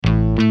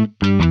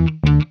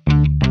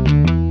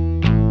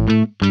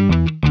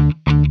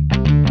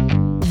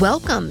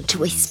Welcome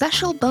to a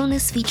special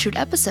bonus featured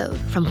episode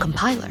from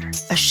Compiler,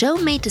 a show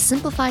made to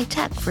simplify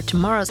tech for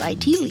tomorrow's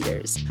IT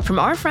leaders from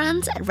our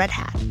friends at Red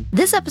Hat.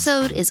 This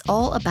episode is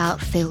all about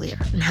failure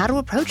and how to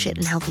approach it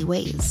in healthy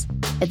ways.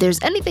 If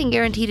there's anything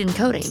guaranteed in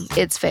coding,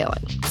 it's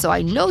failing. So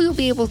I know you'll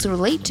be able to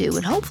relate to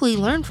and hopefully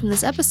learn from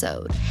this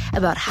episode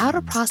about how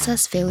to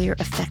process failure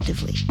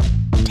effectively.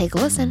 Take a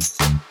listen.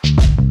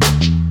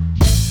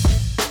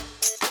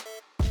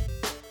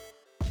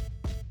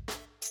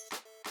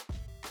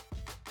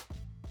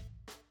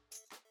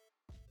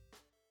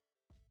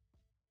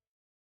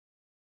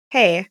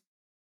 Hey,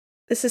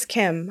 this is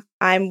Kim.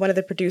 I'm one of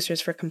the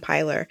producers for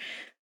Compiler.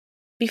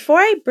 Before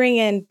I bring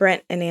in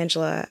Brent and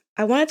Angela,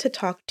 I wanted to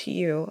talk to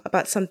you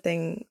about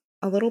something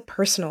a little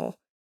personal.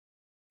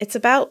 It's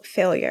about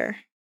failure,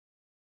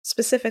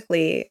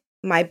 specifically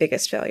my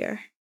biggest failure.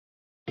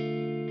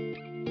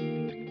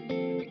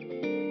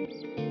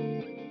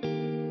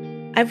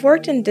 I've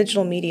worked in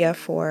digital media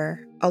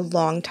for a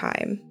long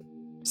time,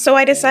 so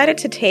I decided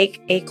to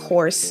take a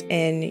course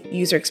in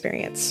user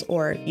experience,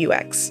 or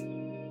UX.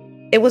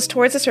 It was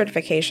towards a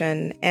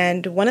certification,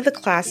 and one of the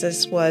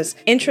classes was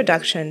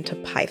Introduction to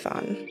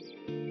Python.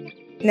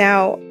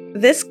 Now,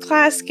 this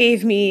class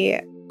gave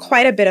me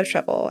quite a bit of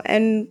trouble,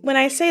 and when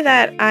I say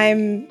that,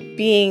 I'm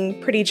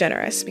being pretty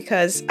generous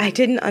because I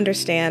didn't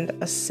understand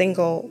a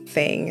single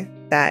thing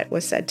that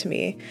was said to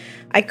me.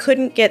 I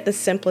couldn't get the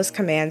simplest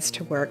commands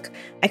to work.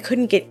 I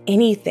couldn't get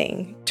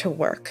anything to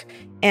work,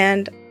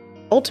 and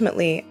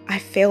ultimately, I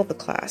failed the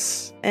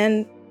class.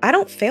 And I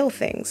don't fail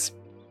things.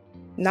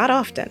 Not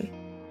often.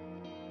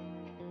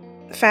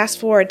 Fast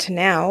forward to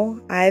now,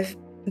 I've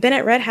been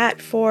at Red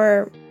Hat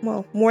for,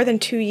 more than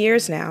 2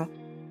 years now.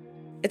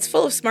 It's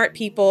full of smart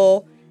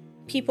people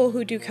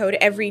who do code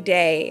every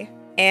day,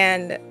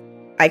 and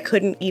I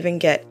couldn't even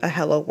get a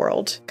hello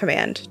world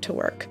command to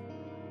work.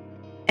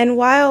 And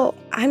while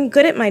I'm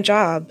good at my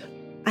job,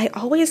 I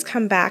always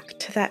come back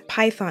to that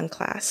Python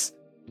class.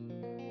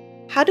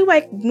 How do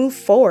I move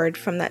forward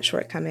from that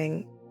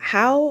shortcoming?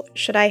 How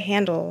should I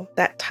handle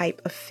that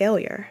type of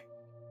failure?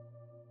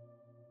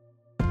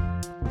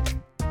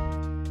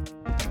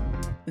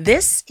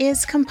 This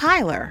is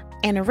Compiler,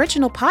 an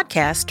original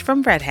podcast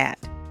from Red Hat.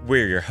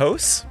 We're your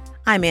hosts.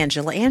 I'm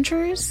Angela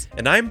Andrews.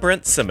 And I'm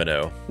Brent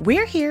Simoneau.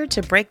 We're here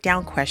to break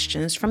down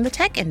questions from the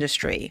tech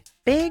industry,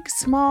 big,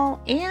 small,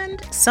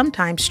 and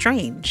sometimes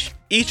strange.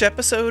 Each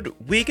episode,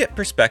 we get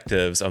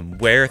perspectives on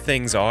where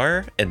things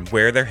are and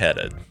where they're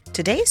headed.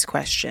 Today's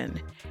question: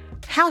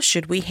 how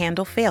should we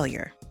handle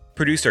failure?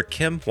 Producer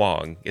Kim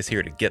Huang is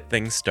here to get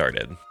things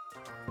started.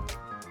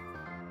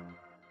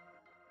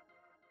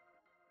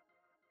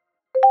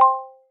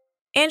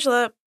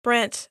 Angela,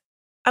 Brent,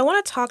 I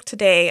want to talk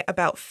today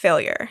about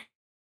failure.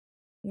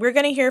 We're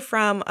going to hear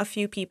from a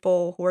few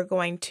people who are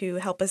going to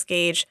help us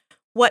gauge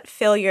what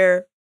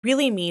failure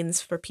really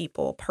means for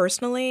people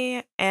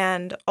personally,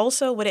 and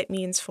also what it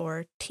means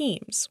for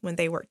teams when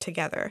they work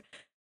together.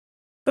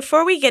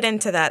 Before we get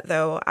into that,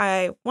 though,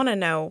 I want to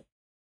know,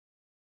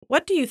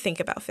 what do you think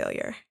about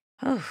failure?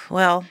 Oh,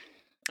 well,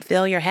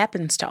 failure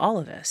happens to all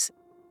of us.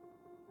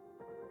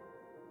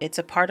 It's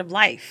a part of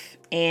life,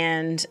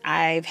 and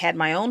I've had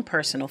my own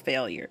personal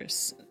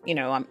failures.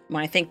 When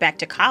I think back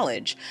to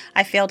college,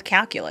 I failed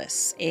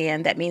calculus,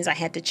 and that means I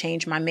had to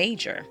change my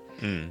major.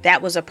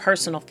 That was a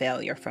personal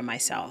failure for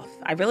myself.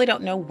 I really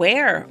don't know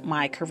where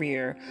my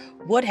career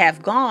would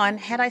have gone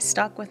had I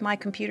stuck with my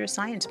computer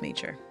science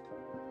major.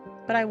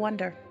 But I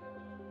wonder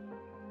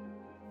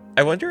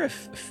if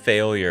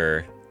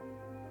failure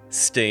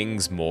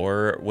stings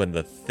more when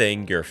the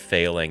thing you're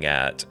failing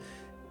at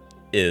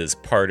is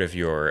part of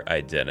your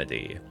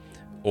identity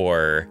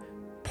or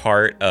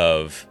part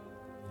of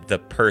the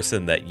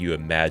person that you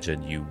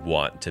imagine you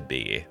want to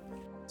be.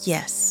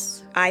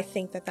 Yes. I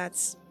think that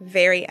that's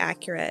very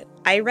accurate.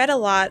 I read a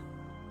lot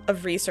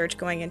of research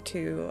going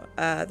into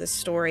the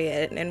story,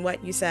 and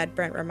what you said,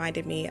 Brent,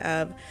 reminded me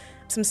of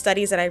some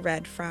studies that I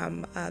read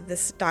from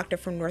this doctor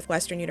from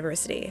Northwestern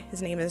University.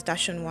 His name is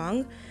Dashun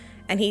Wang,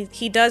 and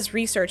he does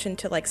research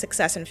into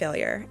success and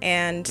failure.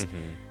 And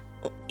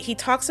he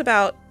talks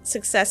about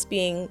success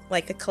being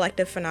like a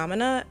collective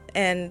phenomena,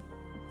 and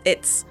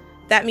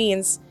that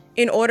means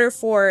in order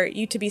for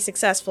you to be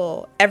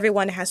successful,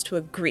 everyone has to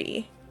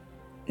agree,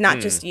 not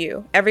just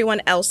you.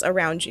 Everyone else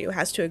around you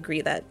has to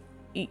agree that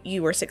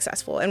you were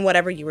successful in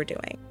whatever you were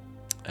doing.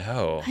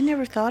 Oh. I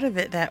never thought of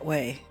it that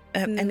way.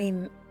 I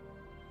mean,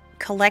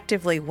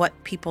 collectively,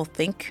 what people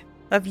think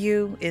of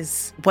you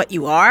is what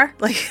you are,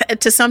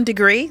 to some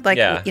degree.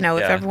 If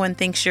everyone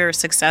thinks you're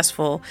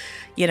successful,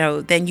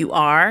 then you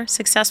are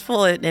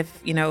successful. And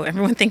if,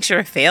 everyone thinks you're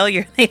a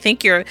failure, they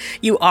think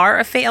you are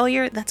a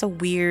failure. That's a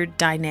weird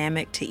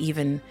dynamic to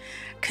even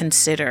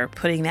consider,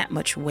 putting that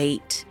much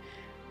weight.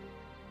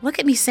 Look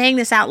at me saying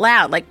this out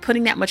loud,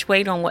 putting that much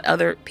weight on what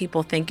other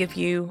people think of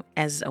you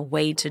as a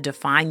way to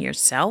define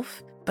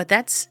yourself. But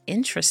that's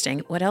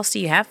interesting. What else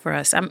do you have for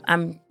us?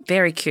 I'm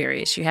very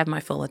curious. You have my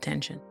full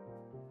attention.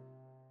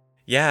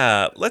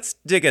 Yeah, let's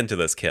dig into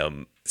this,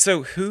 Kim.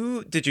 So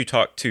who did you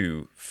talk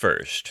to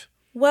first?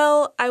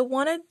 Well, I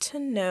wanted to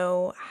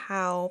know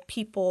how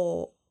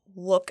people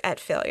look at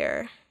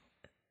failure.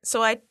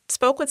 So I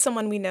spoke with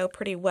someone we know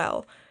pretty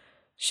well.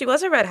 She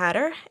was a Red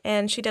Hatter,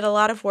 and she did a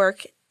lot of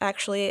work,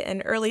 actually,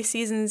 in early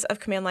seasons of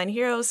Command Line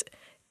Heroes,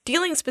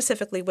 dealing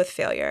specifically with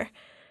failure.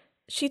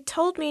 She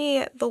told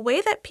me the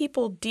way that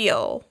people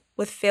deal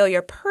with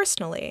failure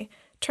personally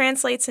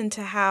translates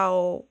into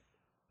how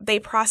they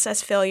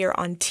process failure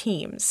on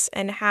teams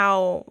and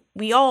how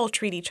we all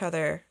treat each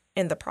other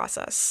in the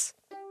process.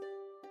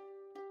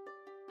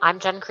 I'm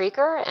Jen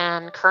Krieger,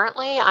 and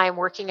currently I'm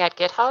working at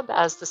GitHub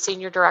as the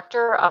Senior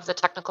Director of the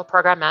Technical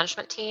Program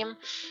Management team,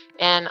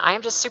 and I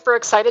am just super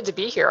excited to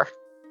be here.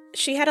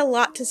 She had a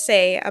lot to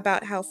say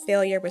about how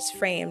failure was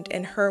framed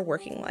in her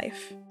working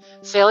life.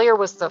 Failure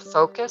was the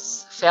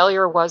focus.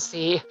 Failure was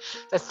the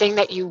thing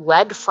that you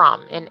led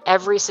from in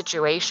every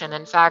situation.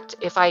 In fact,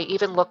 if I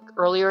even look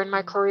earlier in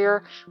my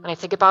career, when I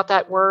think about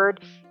that word,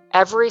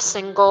 every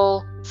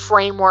single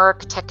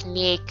framework,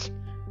 technique,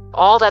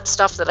 all that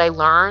stuff that I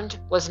learned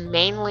was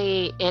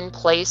mainly in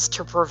place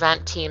to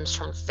prevent teams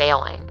from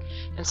failing.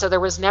 And so there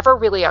was never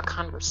really a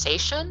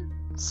conversation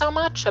so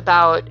much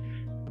about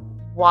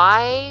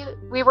why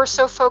we were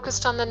so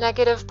focused on the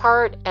negative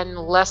part and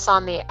less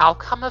on the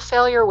outcome of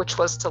failure, which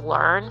was to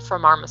learn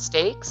from our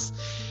mistakes.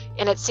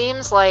 And it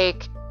seems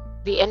like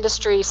the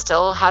industry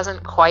still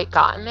hasn't quite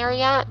gotten there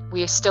yet.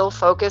 We still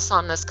focus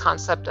on this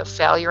concept of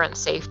failure and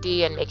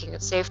safety and making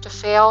it safe to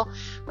fail,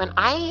 when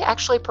I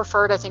actually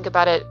prefer to think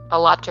about it a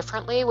lot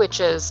differently, which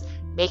is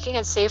making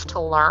it safe to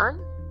learn,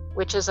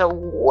 which is a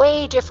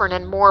way different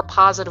and more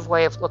positive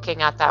way of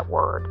looking at that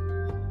word.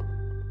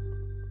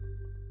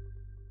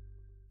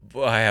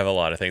 Well, I have a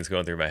lot of things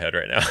going through my head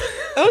right now.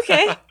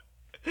 Okay.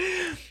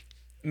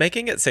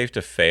 Making it safe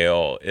to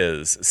fail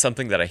is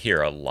something that I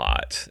hear a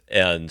lot.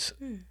 And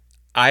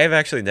I have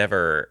actually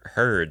never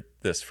heard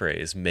this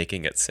phrase,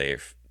 making it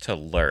safe to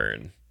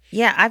learn.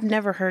 Yeah, I've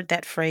never heard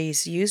that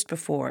phrase used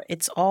before.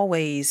 It's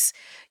always,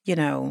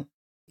 it's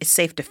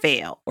safe to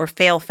fail or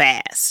fail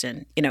fast.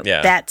 And,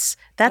 that's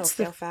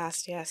fail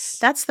fast, yes.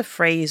 That's the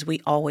phrase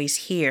we always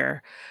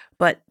hear.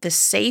 But the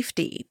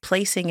safety,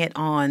 placing it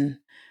on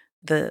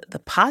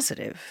the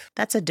positive,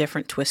 that's a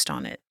different twist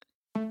on it.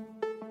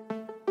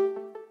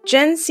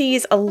 Jen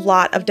sees a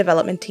lot of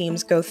development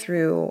teams go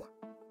through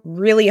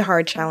really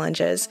hard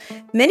challenges,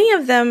 many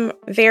of them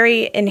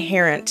very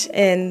inherent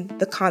in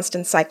the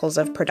constant cycles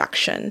of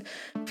production.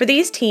 For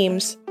these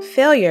teams,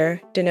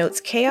 failure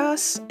denotes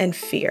chaos and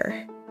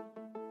fear.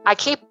 I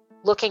keep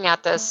looking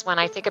at this when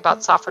I think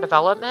about software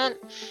development,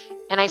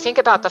 and I think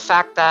about the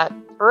fact that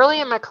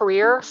early in my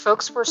career,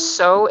 folks were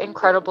so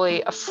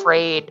incredibly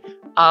afraid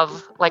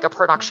of like a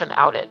production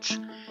outage.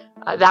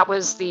 That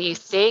was the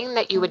thing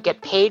that you would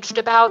get paged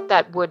about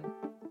that would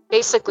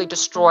basically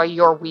destroy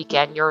your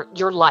weekend,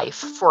 your life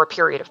for a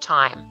period of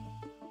time.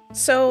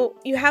 So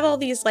you have all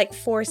these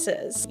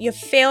forces. You have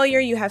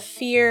failure, you have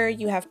fear,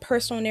 you have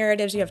personal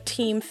narratives, you have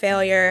team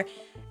failure,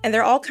 and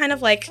they're all kind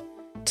of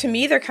to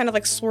me, they're kind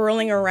of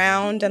swirling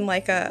around in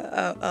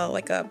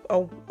a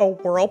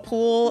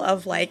whirlpool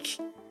of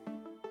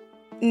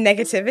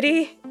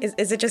negativity.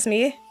 Is it just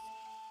me?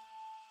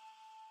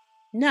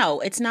 No,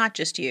 it's not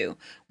just you.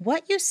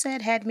 What you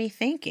said had me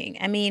thinking.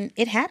 I mean,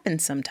 it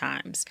happens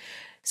sometimes.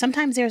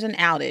 Sometimes there's an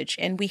outage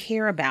and we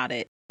hear about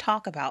it,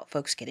 talk about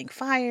folks getting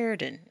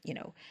fired and,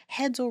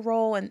 heads will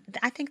roll. And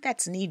I think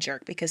that's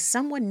knee-jerk because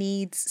someone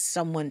needs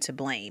someone to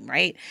blame,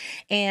 right?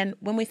 And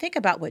when we think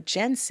about what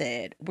Jen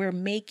said, we're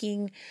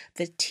making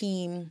the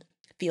team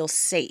feel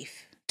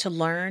safe to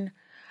learn.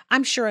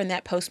 I'm sure in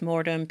that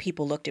postmortem,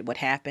 people looked at what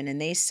happened and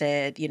they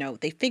said,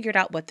 they figured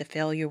out what the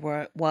failure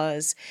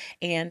was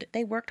and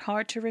they worked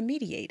hard to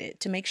remediate it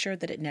to make sure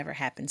that it never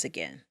happens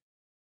again.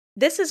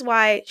 This is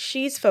why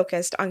she's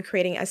focused on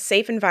creating a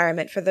safe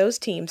environment for those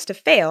teams to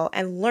fail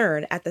and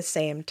learn at the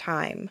same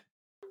time.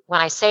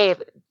 When I say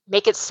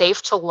make it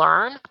safe to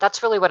learn,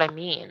 that's really what I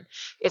mean.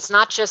 It's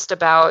not just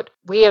about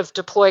we have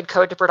deployed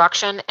code to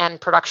production and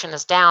production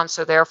is down,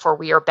 so therefore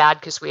we are bad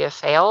because we have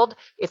failed.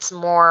 It's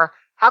more,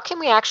 how can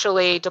we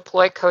actually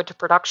deploy code to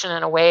production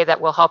in a way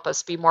that will help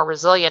us be more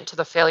resilient to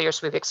the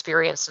failures we've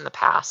experienced in the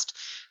past?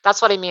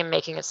 That's what I mean,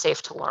 making it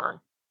safe to learn.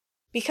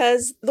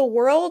 Because the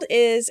world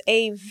is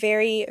a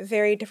very,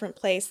 very different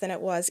place than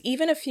it was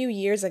even a few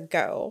years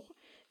ago.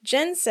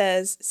 Jen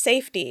says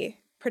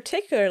safety,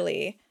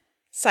 particularly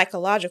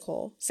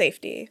psychological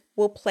safety,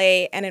 will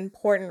play an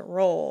important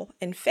role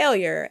in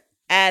failure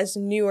as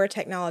newer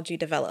technology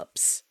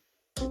develops.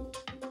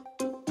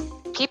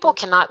 People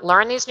cannot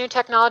learn these new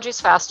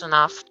technologies fast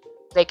enough.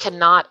 They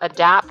cannot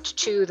adapt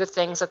to the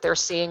things that they're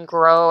seeing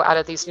grow out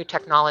of these new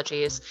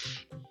technologies.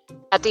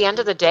 At the end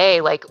of the day,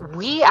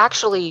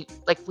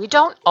 we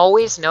don't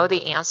always know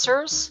the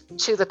answers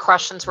to the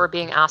questions we're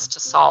being asked to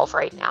solve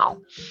right now.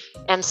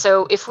 And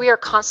so if we are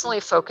constantly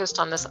focused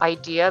on this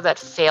idea that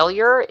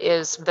failure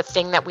is the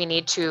thing that we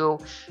need to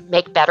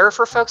make better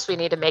for folks, we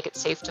need to make it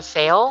safe to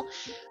fail.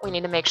 We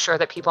need to make sure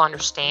that people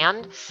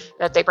understand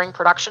that they bring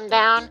production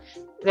down.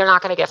 they're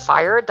not going to get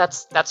fired.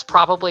 That's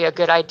probably a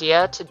good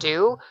idea to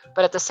do.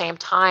 But at the same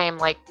time,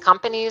 like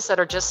companies that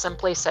are just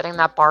simply setting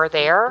that bar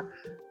there,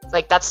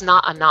 like that's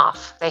not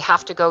enough. They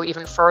have to go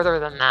even further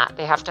than that.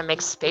 They have to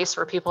make space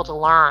for people to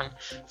learn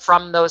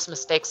from those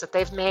mistakes that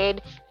they've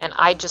made. And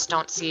I just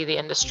don't see the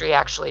industry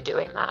actually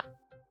doing that.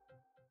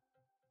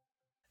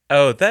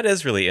 Oh, that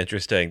is really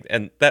interesting.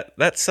 And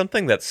that's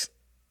something that's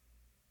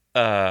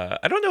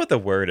I don't know what the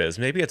word is.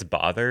 Maybe it's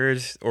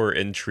bothered or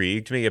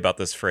intrigued me about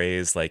this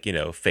phrase, like,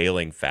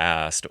 failing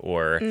fast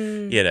or,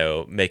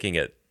 making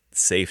it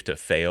safe to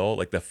fail.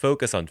 Like the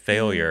focus on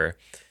failure,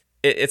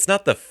 it's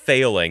not the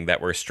failing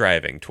that we're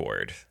striving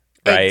toward,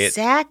 right?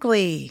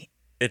 Exactly.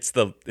 It's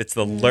the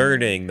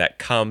learning that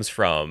comes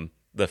from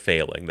the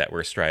failing that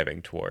we're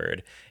striving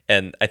toward.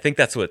 And I think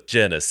that's what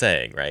Jen is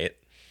saying, right?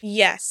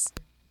 Yes.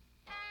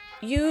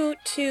 You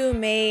too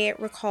may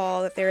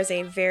recall that there is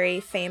a very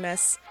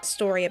famous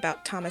story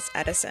about Thomas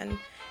Edison.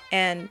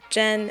 And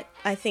Jen,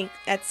 I think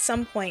at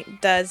some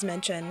point does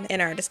mention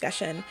in our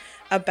discussion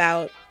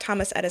about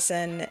Thomas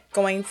Edison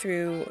going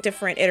through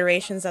different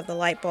iterations of the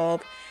light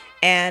bulb.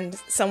 And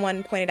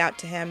someone pointed out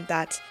to him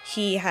that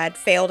he had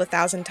failed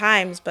 1,000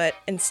 times, but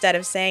instead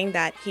of saying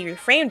that, he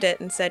reframed it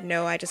and said,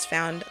 no, I just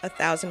found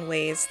 1,000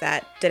 ways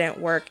that didn't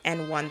work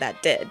and one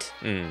that did.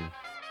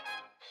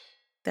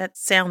 That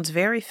sounds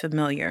very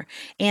familiar.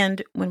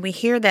 And when we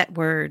hear that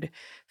word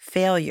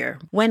failure,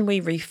 when we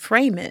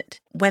reframe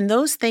it, when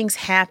those things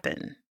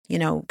happen,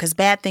 because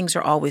bad things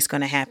are always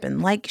going to happen.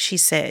 Like she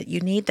said, you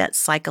need that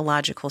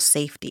psychological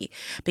safety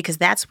because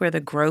that's where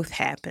the growth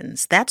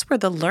happens. That's where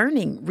the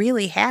learning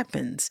really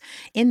happens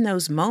in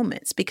those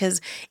moments. Because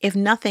if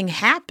nothing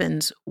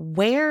happens,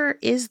 where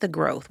is the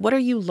growth? What are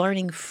you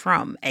learning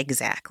from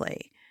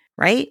exactly?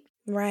 Right?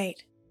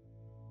 Right.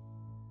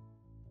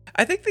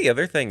 I think the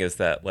other thing is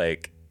that,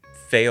 like,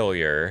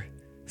 failure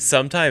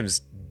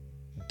sometimes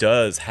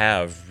does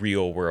have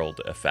real world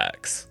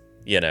effects,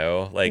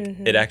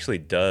 it actually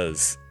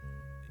does,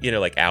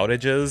 like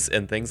outages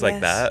and things like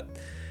that.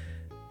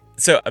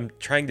 So I'm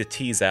trying to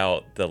tease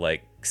out the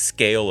like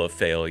scale of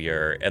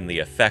failure and the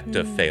effect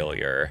of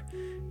failure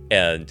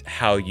and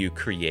how you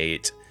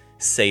create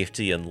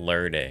safety and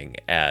learning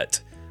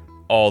at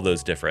all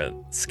those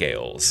different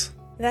scales.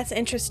 That's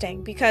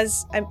interesting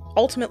because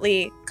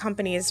ultimately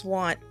companies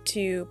want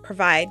to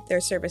provide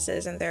their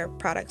services and their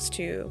products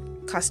to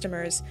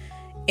customers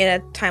in a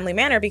timely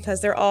manner because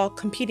they're all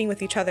competing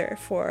with each other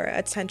for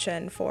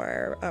attention,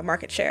 for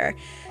market share.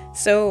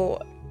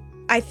 So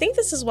I think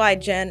this is why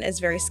Jen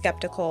is very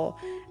skeptical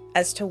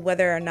as to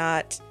whether or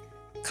not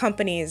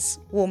companies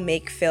will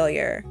make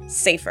failure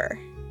safer.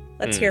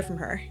 Let's hear from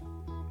her.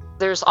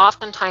 There's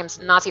oftentimes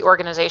not the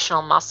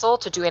organizational muscle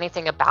to do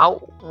anything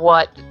about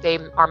what they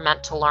are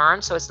meant to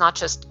learn. So it's not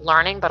just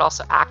learning, but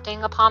also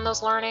acting upon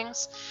those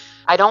learnings.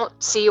 I don't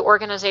see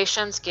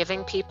organizations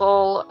giving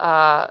people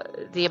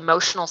the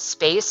emotional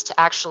space to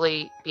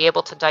actually be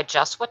able to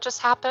digest what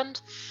just happened.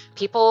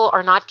 People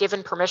are not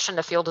given permission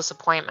to feel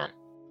disappointment.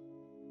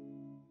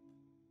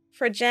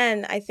 For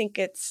Jen, I think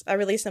it's a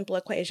really simple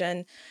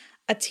equation.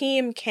 A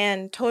team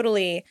can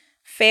totally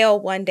fail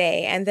one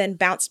day and then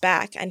bounce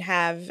back and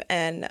have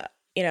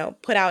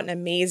put out an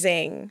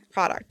amazing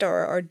product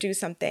or do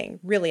something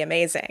really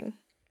amazing.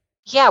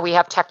 Yeah, we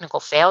have technical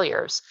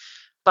failures,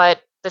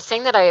 but the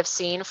thing that I have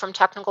seen from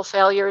technical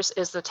failures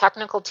is the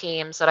technical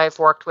teams that I've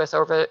worked with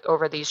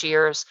over these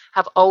years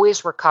have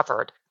always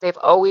recovered. They've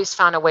always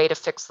found a way to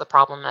fix the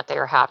problem that they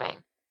are having.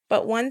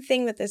 But one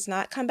thing that does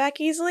not come back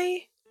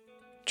easily,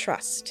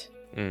 trust.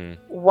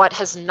 What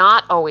has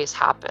not always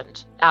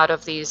happened out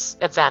of these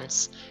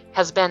events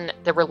has been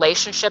the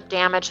relationship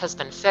damage has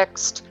been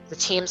fixed. The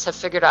teams have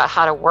figured out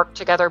how to work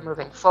together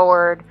moving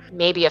forward.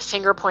 Maybe a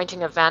finger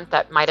pointing event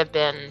that might have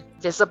been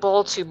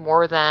visible to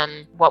more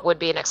than what would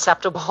be an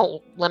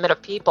acceptable limit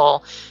of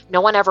people.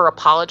 No one ever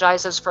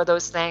apologizes for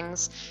those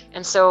things.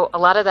 And so a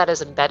lot of that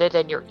is embedded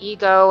in your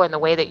ego and the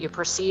way that you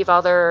perceive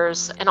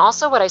others. And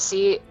also what I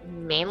see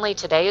mainly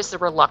today is the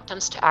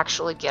reluctance to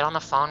actually get on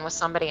the phone with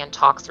somebody and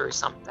talk through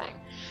something.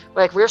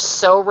 Like, we're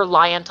so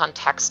reliant on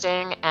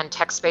texting and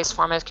text-based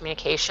form of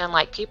communication.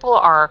 Like, people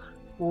are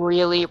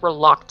really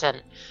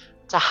reluctant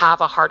to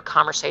have a hard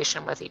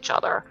conversation with each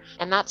other.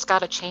 And that's got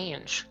to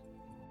change.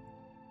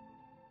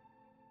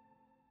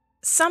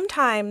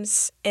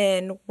 Sometimes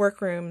in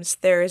workrooms,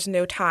 there is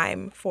no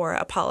time for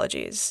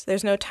apologies.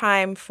 There's no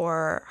time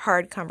for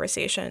hard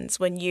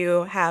conversations when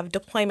you have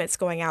deployments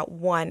going out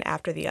one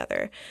after the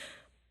other.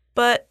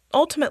 But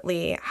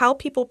ultimately, how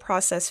people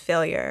process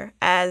failure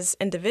as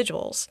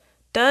individuals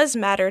does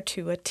matter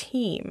to a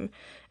team,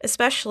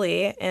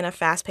 especially in a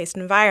fast-paced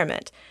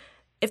environment.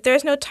 If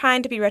there's no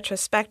time to be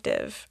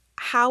retrospective,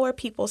 how are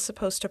people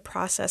supposed to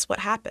process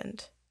what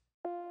happened?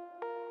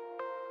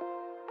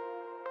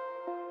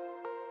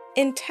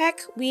 In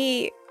tech,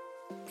 we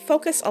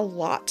focus a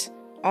lot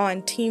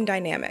on team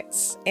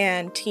dynamics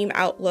and team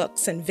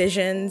outlooks and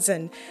vision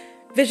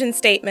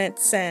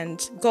statements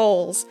and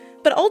goals,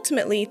 But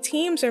ultimately,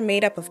 teams are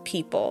made up of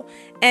people,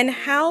 and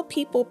how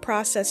people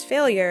process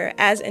failure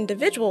as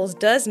individuals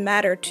does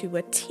matter to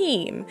a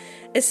team,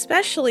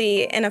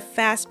 especially in a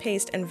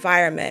fast-paced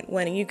environment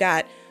when you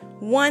got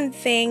one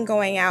thing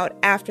going out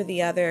after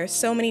the other,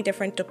 so many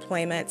different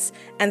deployments,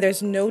 and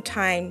there's no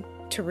time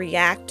to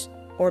react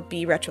or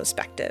be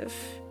retrospective.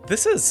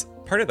 This is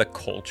part of the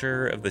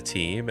culture of the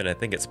team, and I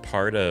think it's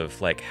part of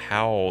like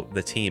how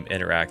the team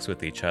interacts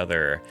with each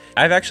other.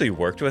 I've actually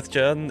worked with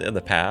Jen in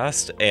the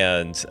past,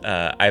 and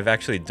I've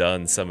actually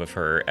done some of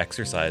her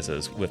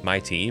exercises with my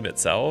team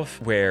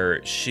itself,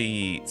 where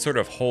she sort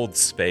of holds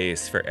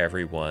space for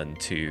everyone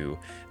to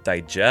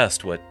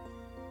digest what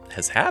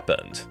has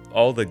happened.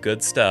 All the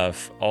good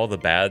stuff, all the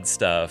bad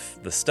stuff,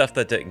 the stuff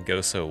that didn't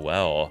go so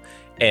well.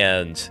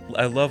 And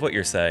I love what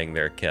you're saying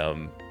there,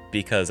 Kim,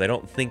 because I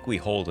don't think we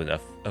hold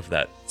enough of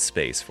that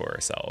space for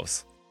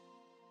ourselves.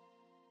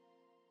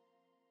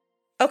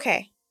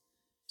 Okay,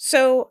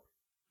 so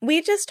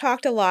we just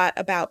talked a lot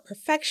about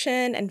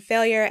perfection and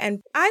failure,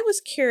 and I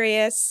was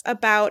curious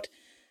about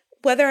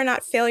whether or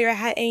not failure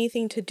had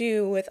anything to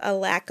do with a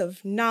lack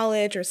of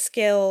knowledge or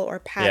skill or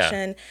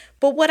passion. Yeah.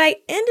 But what I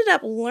ended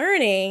up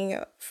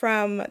learning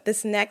from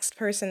this next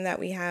person that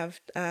we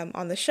have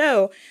on the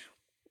show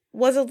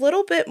was a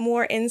little bit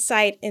more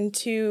insight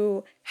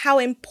into how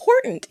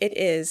important it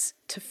is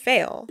to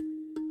fail.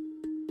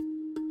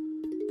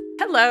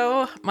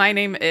 Hello, my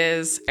name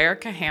is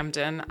Erica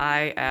Hamden.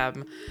 I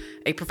am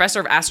a professor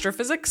of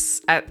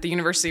astrophysics at the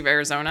University of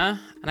Arizona,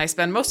 and I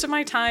spend most of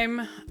my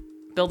time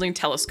building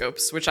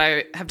telescopes, which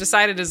I have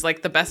decided is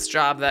like the best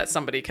job that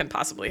somebody can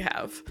possibly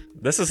have.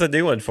 This is a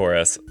new one for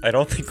us. I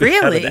don't think we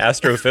had an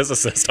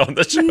astrophysicist on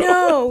the show.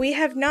 No, we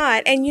have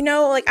not. And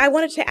like I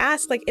wanted to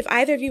ask, like, if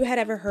either of you had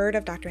ever heard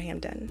of Dr.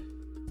 Hamden.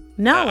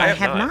 No, I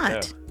have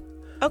not.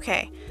 No.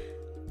 Okay.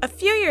 A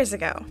few years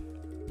ago,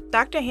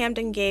 Dr.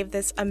 Hamden gave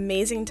this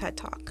amazing TED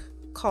Talk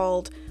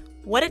called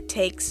What It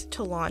Takes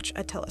to Launch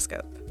a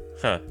Telescope.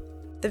 Huh.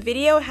 The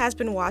video has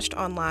been watched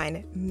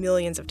online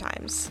millions of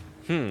times.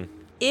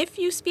 If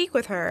you speak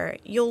with her,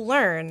 you'll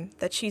learn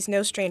that she's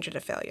no stranger to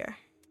failure.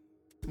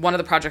 One of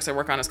the projects I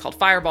work on is called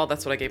Fireball.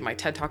 That's what I gave my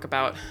TED Talk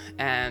about.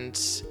 And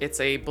it's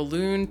a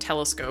balloon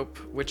telescope,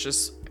 which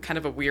is kind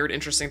of a weird,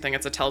 interesting thing.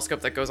 It's a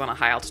telescope that goes on a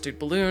high altitude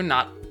balloon,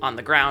 not on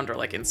the ground or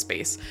like in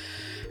space.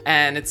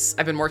 And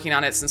I've been working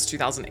on it since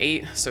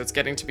 2008, so it's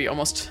getting to be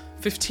almost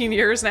 15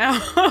 years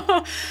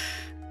now.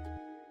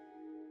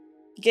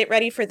 Get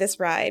ready for this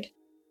ride.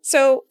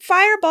 So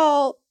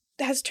Fireball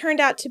has turned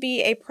out to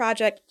be a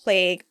project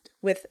plagued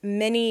with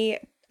many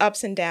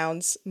ups and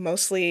downs,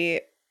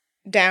 mostly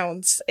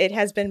downs. It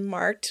has been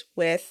marked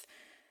with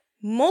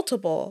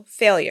multiple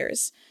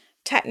failures,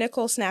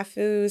 technical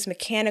snafus,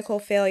 mechanical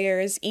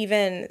failures.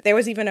 There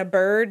was even a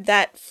bird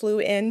that flew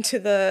into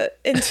the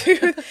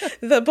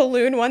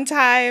balloon one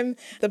time.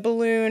 The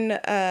balloon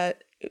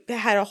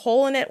had a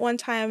hole in it one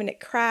time and it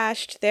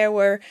crashed. There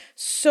were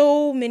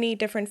so many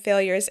different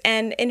failures.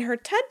 And in her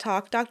TED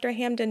Talk, Dr.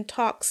 Hamden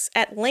talks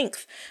at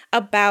length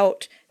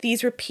about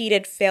these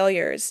repeated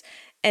failures.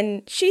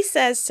 And she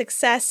says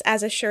success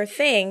as a sure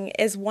thing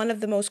is one of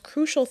the most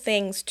crucial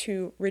things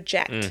to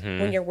reject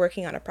when you're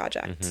working on a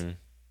project.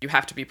 You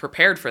have to be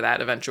prepared for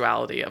that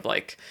eventuality of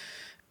like,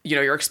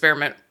 your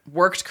experiment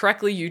worked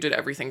correctly, you did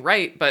everything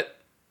right, but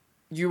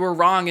you were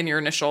wrong in your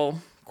initial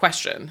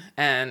question.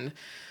 And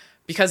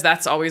because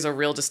that's always a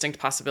real distinct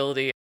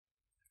possibility.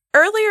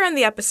 Earlier in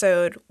the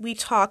episode, we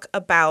talk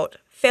about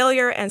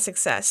failure and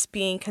success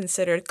being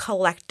considered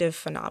collective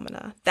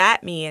phenomena.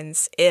 That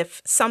means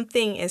if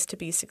something is to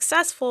be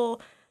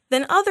successful,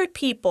 then other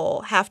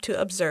people have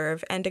to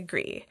observe and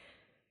agree.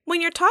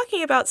 When you're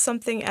talking about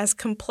something as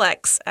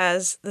complex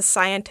as the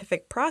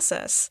scientific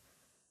process,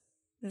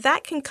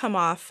 that can come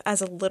off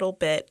as a little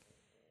bit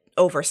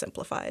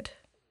oversimplified.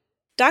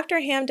 Dr.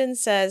 Hamden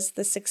says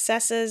the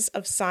successes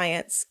of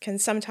science can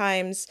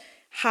sometimes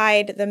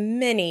hide the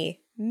many,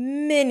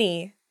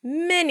 many,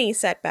 many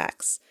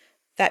setbacks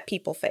that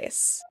people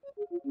face.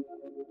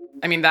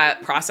 I mean,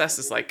 that process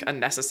is like a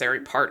necessary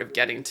part of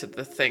getting to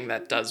the thing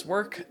that does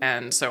work.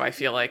 And so I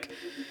feel like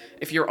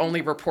if you're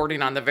only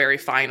reporting on the very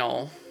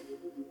final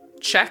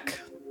check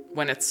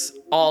when it's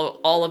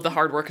all of the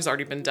hard work has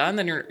already been done,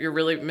 then you're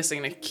really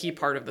missing a key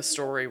part of the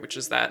story, which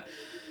is that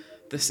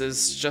this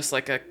is just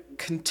like a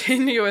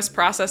continuous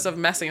process of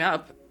messing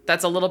up.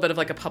 That's a little bit of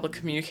like a public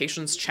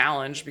communications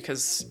challenge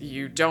because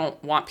you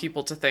don't want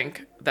people to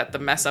think that the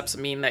mess ups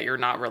mean that you're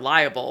not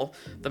reliable.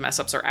 The mess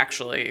ups are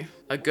actually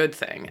a good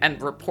thing,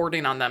 and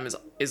reporting on them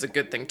is a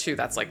good thing too.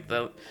 That's like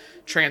the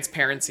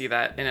transparency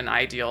that in an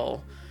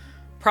ideal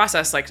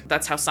process, like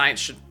that's how science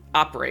should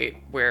operate,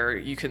 where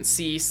you can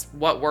see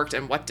what worked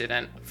and what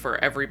didn't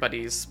for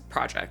everybody's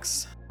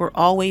projects. We're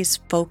always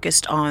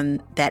focused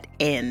on that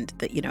end,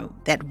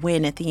 that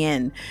win at the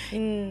end.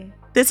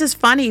 This is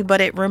funny, but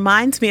it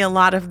reminds me a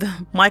lot of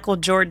the Michael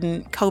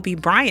Jordan, Kobe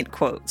Bryant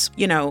quotes.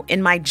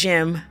 In my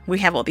gym, we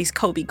have all these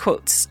Kobe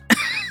quotes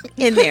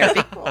in there.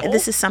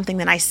 This is something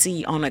that I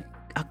see on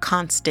a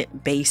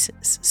constant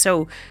basis.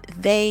 So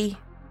they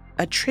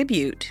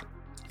attribute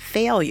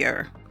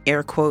failure,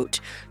 air quote,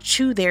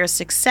 to their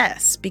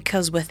success,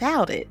 because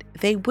without it,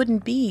 they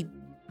wouldn't be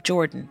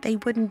Jordan. They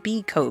wouldn't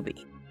be Kobe.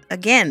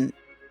 Again,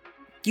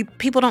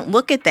 people don't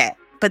look at that,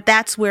 but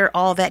that's where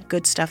all that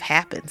good stuff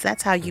happens.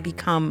 That's how you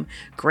become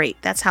great.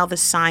 That's how the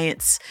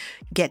science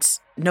gets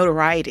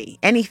notoriety.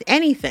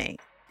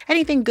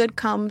 Anything good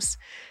comes,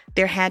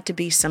 there had to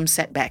be some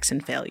setbacks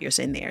and failures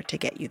in there to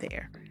get you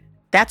there.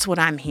 That's what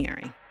I'm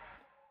hearing.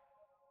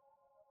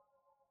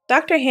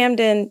 Dr.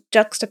 Hamden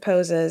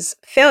juxtaposes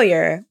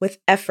failure with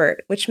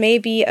effort, which may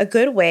be a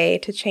good way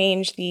to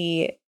change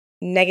the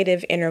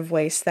negative inner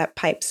voice that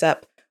pipes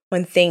up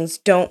when things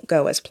don't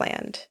go as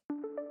planned.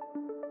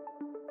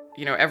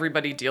 You know,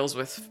 everybody deals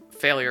with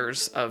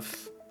failures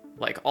of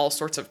like all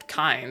sorts of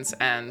kinds,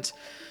 and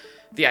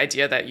the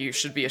idea that you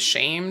should be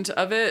ashamed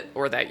of it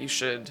or that you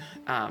should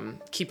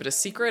keep it a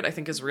secret, I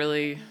think is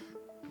really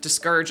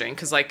discouraging.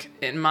 Because like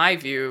in my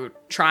view,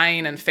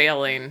 trying and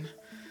failing,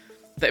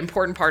 the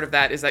important part of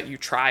that is that you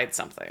tried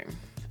something,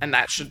 and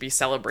that should be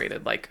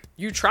celebrated. Like,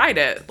 you tried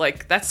it,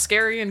 like that's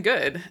scary and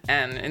good.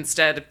 And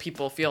instead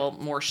people feel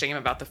more shame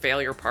about the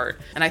failure part.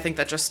 And I think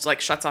that just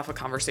like shuts off a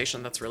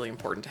conversation that's really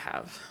important to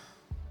have.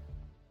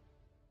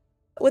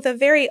 With a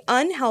very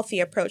unhealthy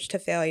approach to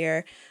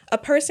failure, a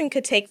person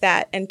could take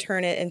that and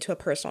turn it into a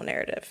personal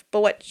narrative.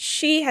 But what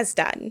she has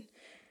done,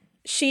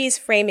 she's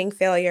framing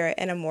failure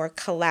in a more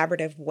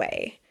collaborative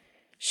way.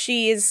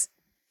 She's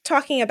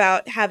talking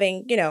about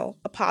having,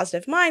 a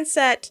positive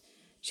mindset.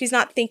 She's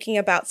not thinking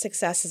about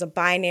success as a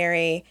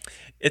binary.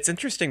 It's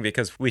interesting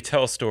because we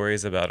tell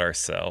stories about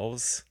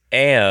ourselves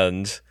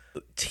and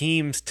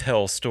teams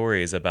tell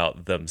stories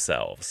about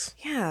themselves.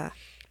 Yeah.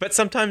 But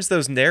sometimes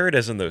those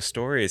narratives and those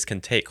stories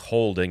can take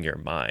hold in your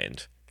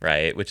mind,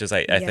 right? Which is,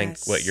 I think,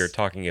 what you're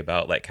talking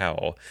about, like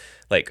how,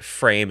 like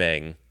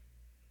framing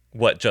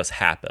what just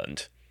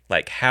happened.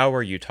 Like, how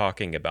are you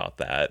talking about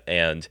that?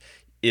 And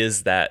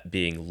is that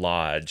being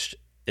lodged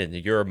in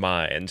your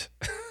mind?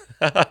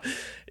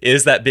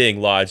 Is that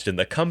being lodged in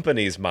the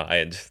company's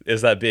mind?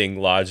 Is that being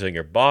lodged in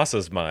your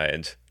boss's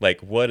mind?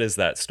 Like, what is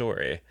that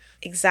story?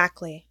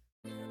 Exactly.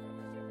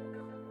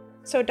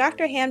 So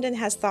Dr. Hamden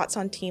has thoughts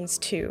on teams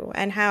too,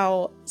 and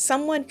how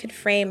someone could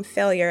frame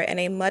failure in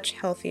a much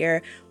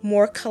healthier,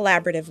 more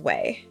collaborative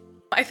way.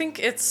 I think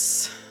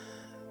it's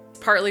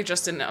partly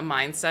just in a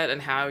mindset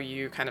and how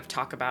you kind of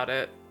talk about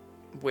it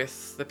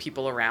with the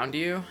people around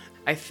you.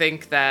 I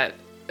think that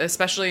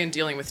especially in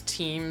dealing with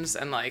teams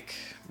and like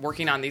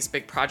working on these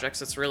big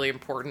projects, it's really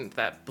important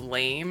that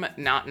blame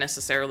not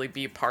necessarily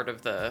be part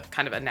of the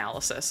kind of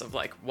analysis of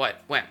like what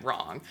went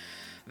wrong.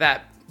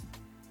 That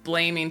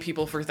blaming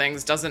people for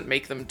things doesn't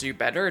make them do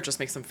better. It just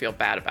makes them feel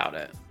bad about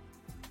it.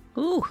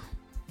 Ooh.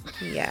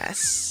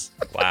 Yes.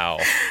 Wow.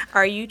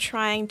 Are you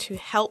trying to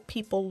help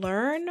people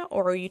learn,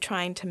 or are you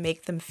trying to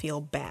make them feel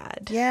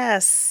bad?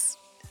 Yes.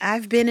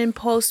 I've been in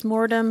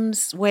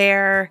postmortems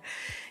where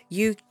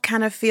you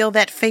kind of feel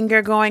that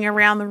finger going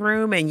around the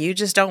room and you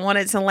just don't want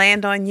it to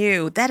land on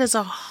you. That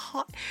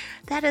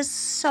is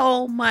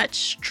so much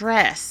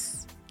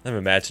stress. I'm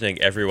imagining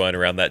everyone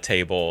around that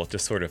table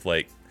just sort of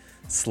like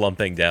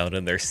slumping down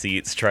in their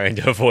seats, trying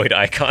to avoid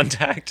eye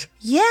contact.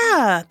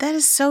 Yeah, that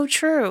is so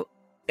true.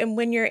 And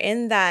when you're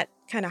in that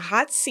kind of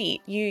hot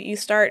seat, you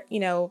start,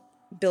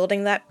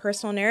 building that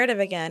personal narrative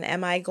again.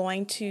 Am I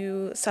going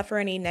to suffer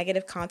any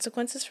negative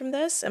consequences from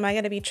this? Am I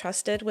going to be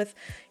trusted with,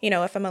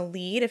 if I'm a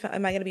lead,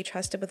 am I going to be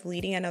trusted with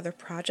leading another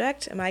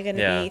project? Am I going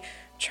to be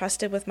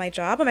trusted with my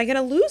job? Am I going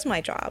to lose my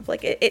job?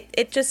 Like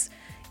it's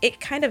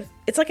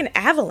like an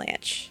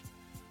avalanche,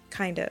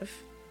 kind of.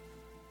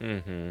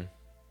 Mm-hmm.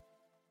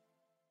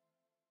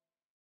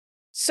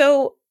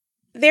 So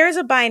there's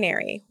a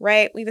binary,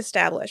 right? We've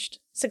established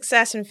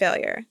success and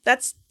failure.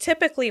 That's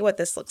typically what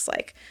this looks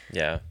like.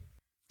 Yeah.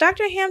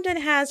 Dr. Hamden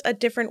has a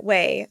different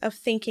way of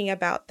thinking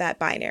about that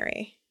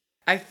binary.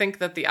 I think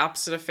that the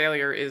opposite of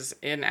failure is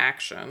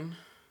inaction.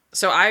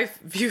 So I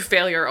view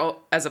failure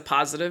as a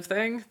positive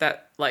thing,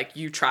 that like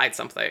you tried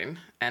something,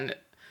 and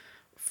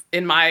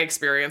in my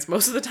experience,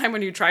 most of the time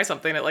when you try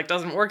something, it like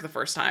doesn't work the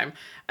first time,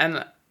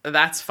 and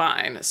that's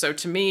fine. So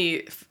to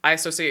me, I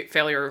associate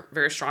failure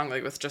very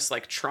strongly with just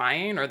like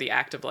trying, or the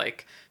act of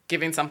like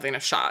giving something a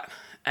shot.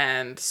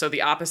 And so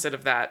the opposite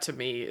of that to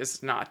me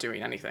is not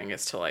doing anything,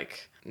 is to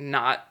like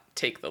not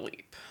take the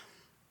leap.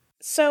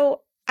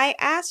 So I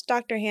asked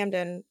Dr.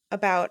 Hamden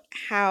about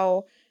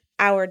how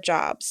our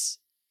jobs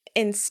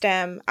in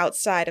STEM,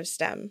 outside of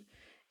STEM,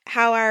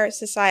 how our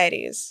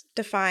societies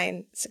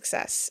define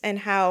success, and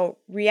how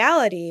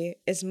reality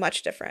is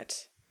much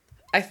different.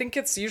 I think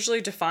it's usually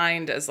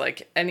defined as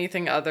like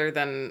anything other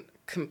than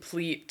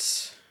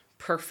complete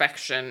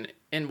perfection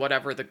in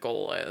whatever the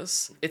goal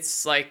is.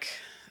 It's like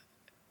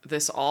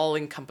this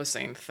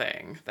all-encompassing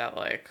thing that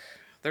like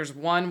there's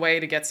one way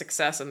to get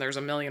success and there's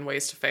a million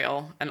ways to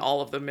fail, and all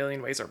of the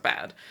million ways are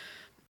bad.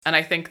 And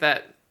I think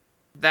that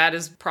that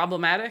is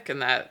problematic,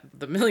 and that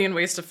the million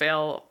ways to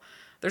fail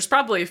There's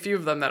probably a few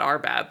of them that are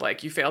bad.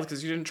 Like, you failed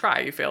because you didn't try.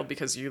 You failed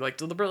because you, like,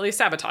 deliberately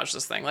sabotaged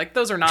this thing. Like,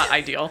 those are not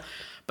ideal.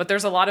 But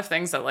there's a lot of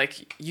things that,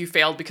 like, you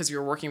failed because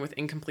you're working with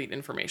incomplete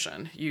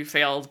information. You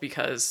failed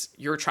because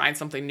you're trying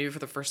something new for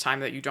the first time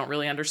that you don't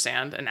really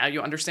understand, and now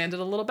you understand it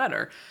a little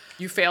better.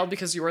 You failed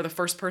because you are the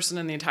first person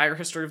in the entire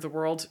history of the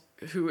world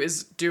who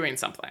is doing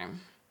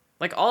something.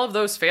 Like, all of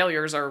those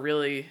failures are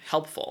really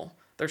helpful.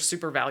 They're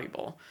super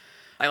valuable.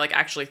 I, like,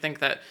 actually think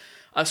that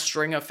a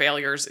string of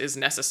failures is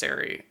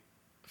necessary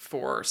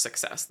for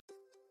success.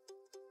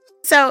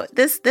 So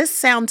this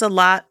sounds a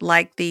lot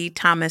like the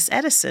Thomas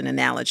Edison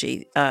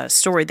analogy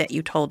story that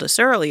you told us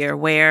earlier,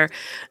 where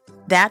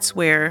that's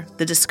where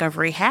the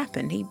discovery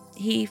happened.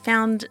 He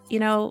found,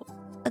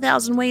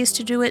 1,000 ways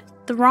to do it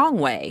the wrong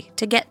way,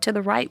 to get to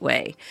the right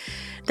way.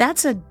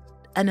 That's an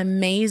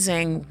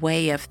amazing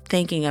way of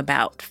thinking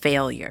about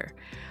failure.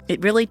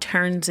 It really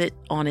turns it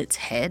on its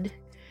head,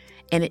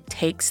 and it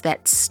takes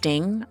that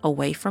sting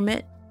away from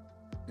it.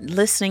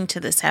 Listening to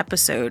this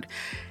episode,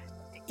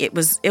 it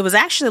was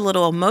actually a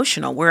little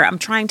emotional, where I'm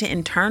trying to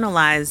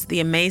internalize the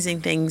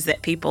amazing things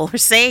that people are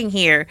saying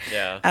here.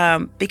 Yeah.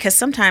 Because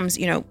sometimes,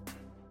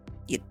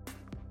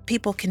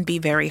 people can be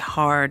very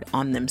hard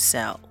on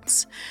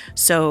themselves.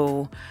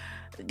 So,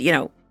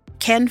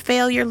 can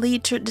failure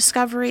lead to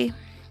discovery?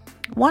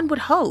 One would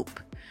hope,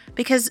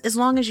 because as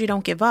long as you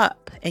don't give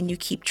up and you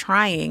keep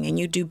trying and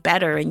you do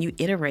better and you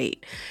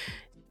iterate,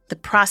 the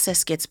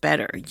process gets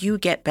better. You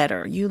get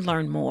better. You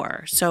learn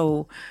more.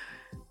 So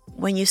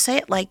when you say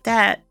it like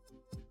that,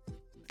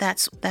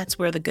 that's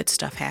where the good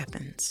stuff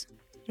happens.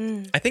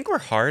 I think we're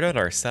hard on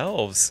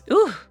ourselves.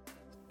 Ooh.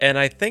 And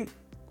I think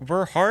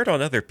we're hard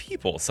on other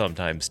people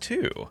sometimes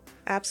too.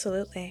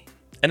 Absolutely.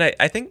 And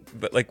I think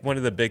that, like, one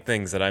of the big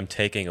things that I'm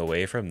taking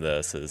away from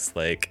this is,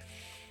 like,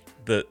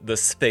 the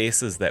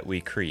spaces that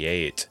we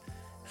create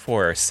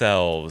for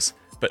ourselves,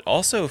 but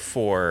also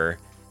for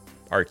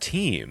our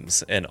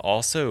teams, and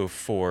also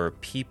for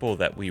people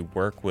that we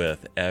work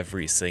with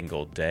every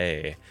single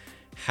day.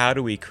 How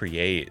do we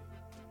create,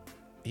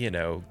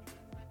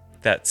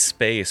 that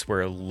space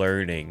where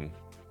learning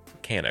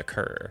can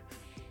occur?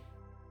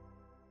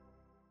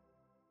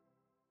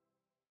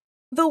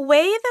 The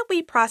way that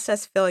we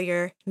process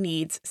failure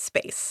needs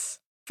space,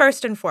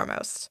 first and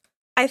foremost.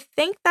 I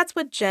think that's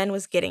what Jen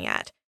was getting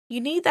at.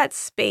 You need that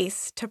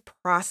space to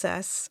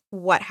process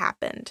what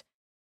happened.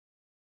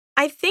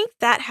 I think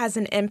that has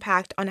an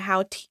impact on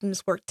how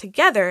teams work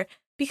together,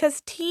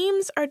 because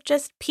teams are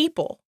just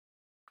people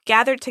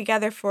gathered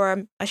together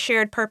for a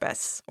shared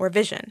purpose or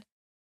vision.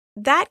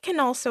 That can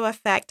also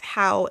affect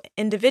how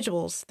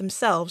individuals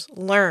themselves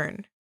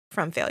learn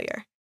from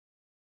failure.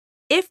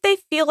 If they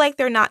feel like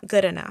they're not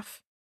good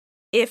enough,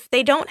 if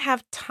they don't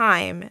have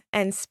time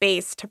and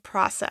space to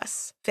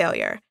process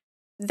failure,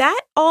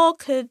 that all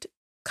could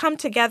come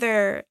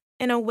together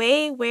in a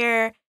way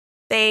where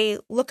they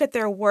look at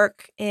their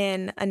work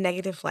in a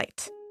negative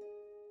light.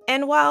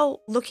 And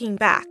while looking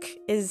back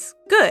is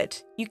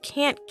good, you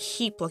can't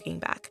keep looking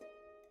back.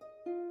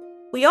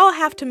 We all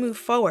have to move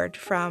forward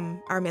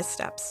from our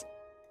missteps.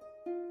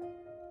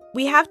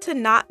 We have to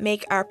not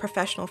make our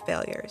professional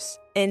failures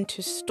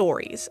into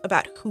stories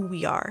about who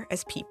we are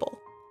as people.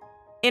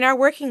 In our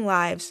working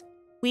lives,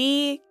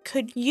 we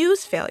could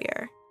use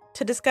failure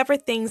to discover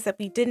things that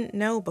we didn't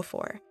know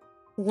before,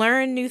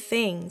 learn new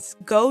things,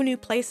 go new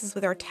places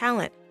with our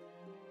talent,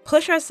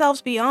 push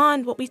ourselves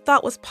beyond what we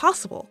thought was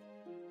possible.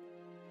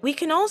 We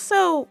can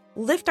also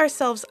lift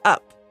ourselves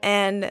up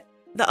and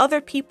the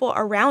other people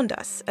around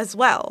us as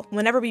well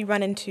whenever we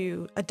run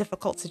into a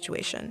difficult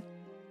situation.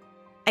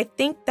 I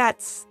think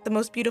that's the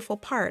most beautiful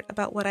part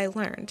about what I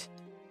learned.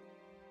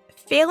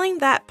 Failing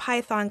that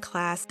Python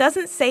class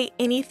doesn't say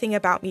anything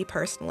about me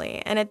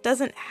personally, and it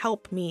doesn't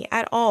help me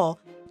at all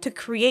to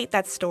create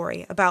that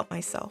story about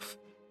myself.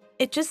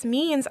 It just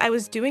means I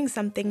was doing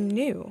something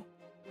new.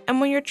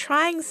 And when you're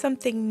trying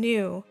something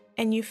new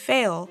and you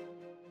fail,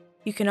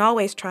 you can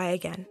always try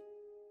again.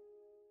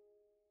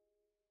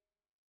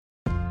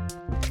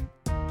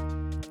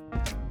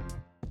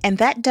 And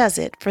that does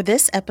it for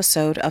this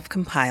episode of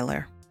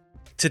Compiler.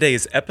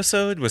 Today's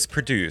episode was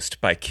produced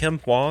by Kim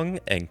Huang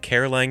and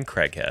Caroline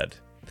Craighead.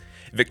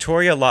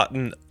 Victoria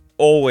Lawton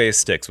always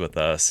sticks with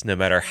us, no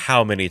matter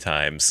how many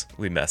times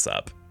we mess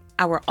up.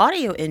 Our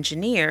audio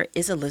engineer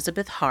is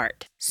Elizabeth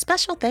Hart.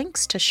 Special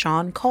thanks to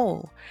Sean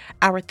Cole.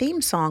 Our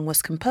theme song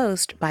was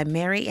composed by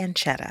Mary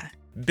Anchetta.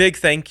 Big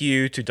thank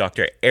you to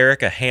Dr.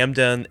 Erica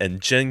Hamden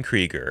and Jen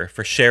Krieger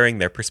for sharing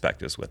their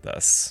perspectives with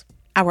us.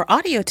 Our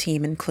audio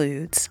team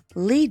includes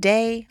Lee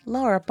Day,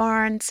 Laura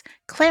Barnes,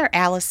 Claire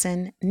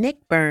Allison,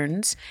 Nick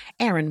Burns,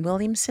 Aaron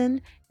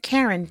Williamson,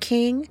 Karen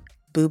King,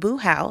 Boo Boo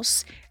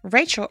House,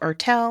 Rachel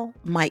Ertel,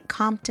 Mike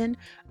Compton,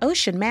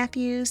 Ocean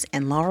Matthews,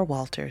 and Laura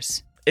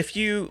Walters. If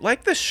you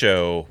like the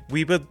show,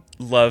 we would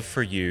love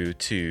for you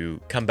to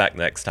come back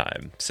next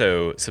time.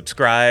 So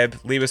subscribe,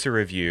 leave us a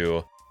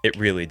review. It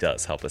really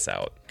does help us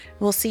out.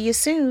 We'll see you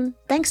soon.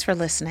 Thanks for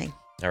listening.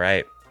 All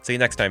right. See you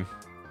next time.